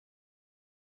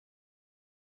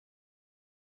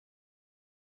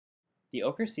The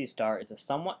Ochre Seastar is a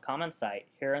somewhat common sight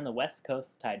here in the west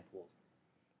coast tide pools.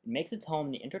 It makes its home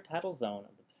in the intertidal zone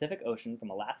of the Pacific Ocean from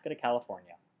Alaska to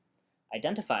California.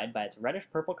 Identified by its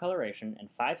reddish-purple coloration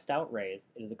and 5 stout rays,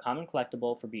 it is a common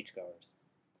collectible for beachgoers.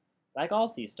 Like all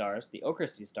sea stars, the Ochre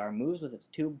Seastar moves with its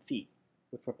tube feet,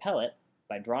 which propel it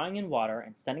by drawing in water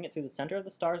and sending it through the center of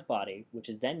the star's body, which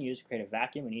is then used to create a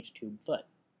vacuum in each tube foot.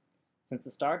 Since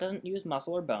the star doesn't use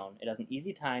muscle or bone, it has an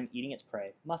easy time eating its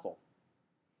prey, mussel.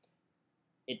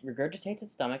 It regurgitates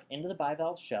its stomach into the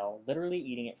bivalve shell, literally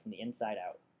eating it from the inside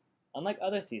out. Unlike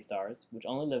other sea stars, which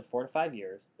only live 4 to 5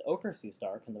 years, the Ochre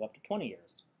Seastar can live up to 20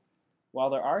 years. While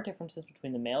there are differences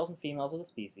between the males and females of the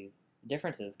species, the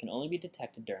differences can only be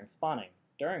detected during spawning,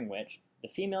 during which the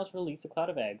females release a cloud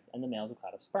of eggs and the males a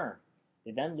cloud of sperm.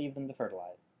 They then leave them to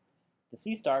fertilize. The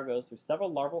sea star goes through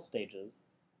several larval stages,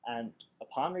 and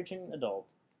upon reaching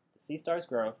adult, the sea star's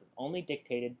growth is only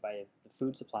dictated by the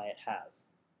food supply it has.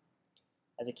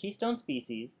 As a keystone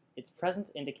species, its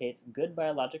presence indicates good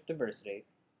biologic diversity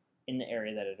in the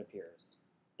area that it appears.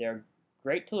 They are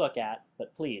great to look at,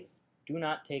 but please, do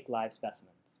not take live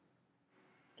specimens.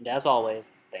 And as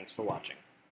always, thanks for watching.